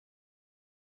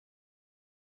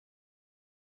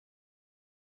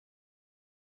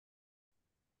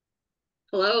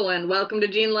Hello and welcome to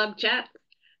GeneLab Chat.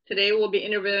 Today we'll be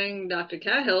interviewing Dr.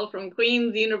 Cahill from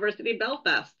Queen's University,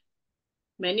 Belfast.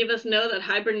 Many of us know that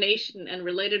hibernation and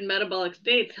related metabolic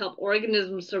states help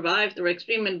organisms survive through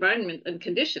extreme environments and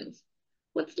conditions.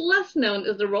 What's less known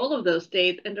is the role of those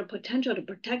states and their potential to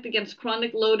protect against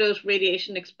chronic low-dose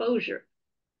radiation exposure.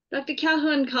 Dr.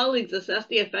 Cahill and colleagues assessed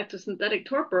the effect of synthetic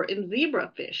torpor in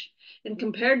zebrafish and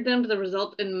compared them to the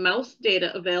results in mouse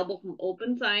data available from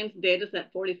Open Science Dataset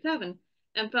 47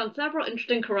 and found several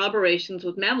interesting corroborations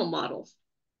with mammal models.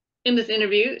 In this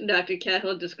interview, Dr.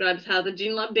 Cahill describes how the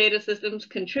GeneLab data systems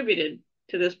contributed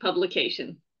to this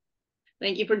publication.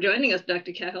 Thank you for joining us,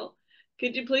 Dr. Cahill.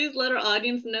 Could you please let our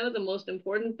audience know the most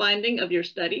important finding of your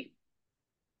study?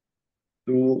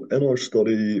 So in our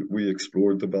study, we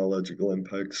explored the biological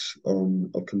impacts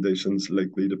of conditions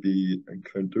likely to be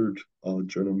encountered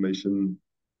during a mission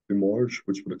to Mars,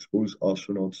 which would expose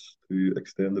astronauts to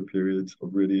extended periods of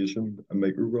radiation and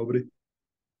microgravity.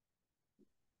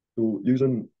 So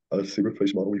using a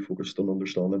zebrafish model, we focused on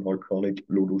understanding how chronic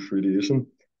low-dose radiation,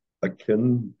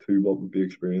 akin to what would be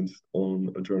experienced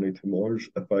on a journey to Mars,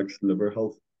 affects liver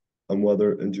health and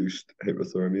whether induced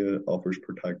hypothermia offers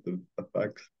protective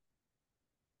effects.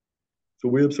 So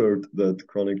we observed that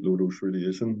chronic low-dose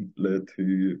radiation led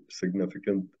to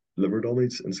significant liver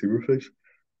damage in zebrafish,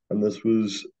 and this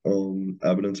was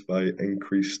evidenced by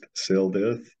increased cell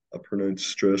death, a pronounced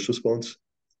stress response,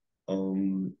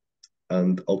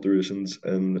 and alterations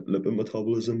in lipid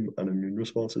metabolism and immune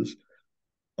responses.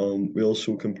 We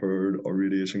also compared our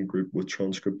radiation group with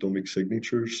transcriptomic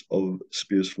signatures of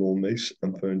space-flown mice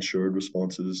and found shared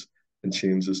responses in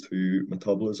changes to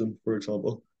metabolism, for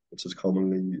example, which is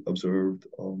commonly observed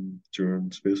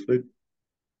during spaceflight.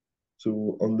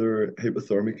 So under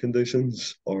hypothermic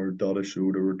conditions, our data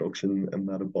showed a reduction in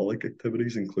metabolic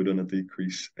activities, including a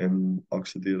decrease in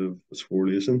oxidative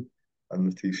phosphorylation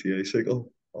and the TCA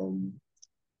cycle,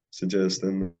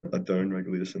 suggesting a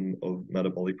downregulation of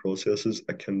metabolic processes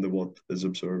akin to what is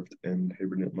observed in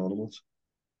hibernating animals.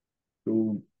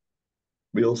 So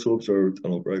we also observed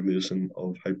an upregulation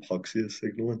of hypoxia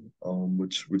signaling,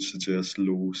 which suggests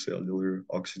low cellular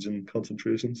oxygen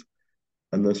concentrations.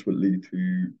 And this would lead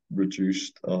to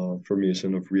reduced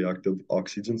formation of reactive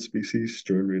oxygen species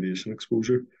during radiation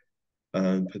exposure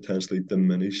and potentially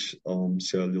diminish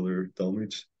cellular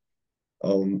damage.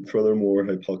 Furthermore,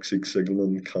 hypoxic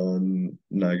signaling can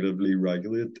negatively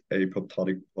regulate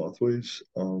apoptotic pathways,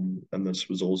 and this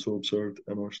was also observed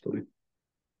in our study.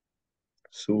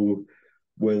 So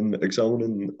when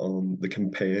examining the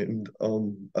combined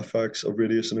effects of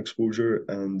radiation exposure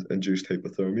and induced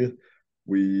hypothermia,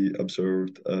 we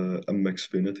observed a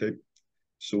mixed phenotype.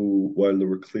 So while there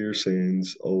were clear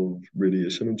signs of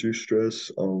radiation-induced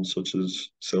stress, such as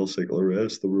cell cycle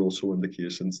arrest, there were also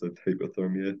indications that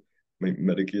hypothermia might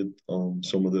mitigate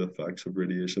some of the effects of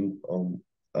radiation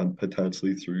and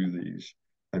potentially through these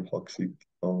hypoxic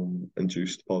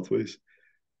induced pathways.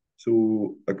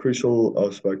 So a crucial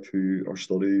aspect to our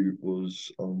study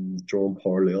was drawing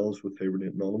parallels with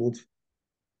hibernating animals.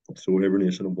 So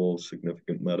hibernation involves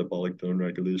significant metabolic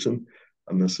downregulation,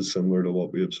 and this is similar to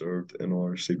what we observed in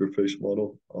our zebrafish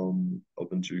model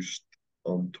of induced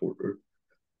torpor.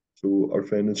 So our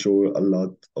findings show a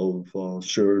lot of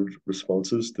shared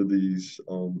responses to these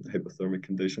hypothermic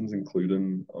conditions,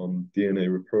 including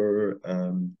DNA repair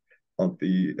and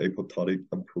anti-apoptotic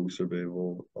and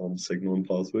pro-survival signaling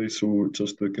pathways. So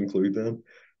just to conclude then,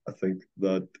 I think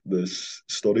that this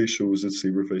study shows that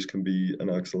zebrafish can be an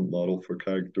excellent model for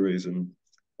characterizing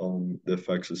the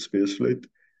effects of spaceflight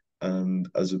and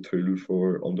as a tool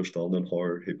for understanding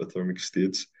how hypothermic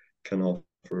states can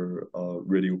offer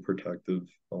radioprotective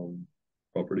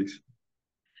properties.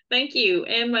 Thank you.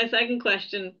 And my second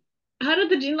question, how did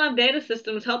the GeneLab data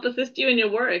systems help assist you in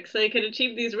your work so you could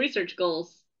achieve these research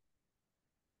goals?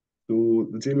 So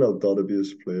the GeneLab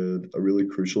database played a really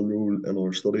crucial role in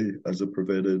our study as it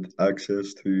provided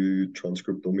access to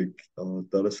transcriptomic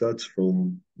data sets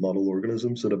from model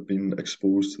organisms that have been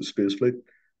exposed to spaceflight.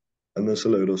 And this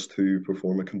allowed us to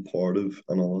perform a comparative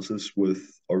analysis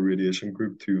with our radiation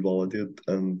group to validate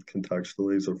and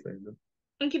contextualize our findings.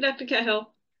 Thank you, Dr.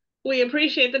 Cahill. We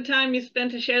appreciate the time you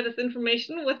spent to share this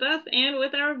information with us and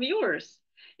with our viewers.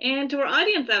 And to our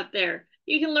audience out there,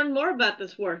 you can learn more about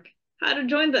this work, how to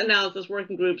join the analysis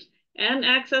working groups, and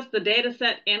access the data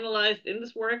set analyzed in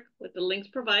this work with the links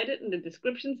provided in the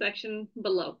description section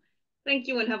below. Thank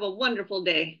you and have a wonderful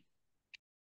day.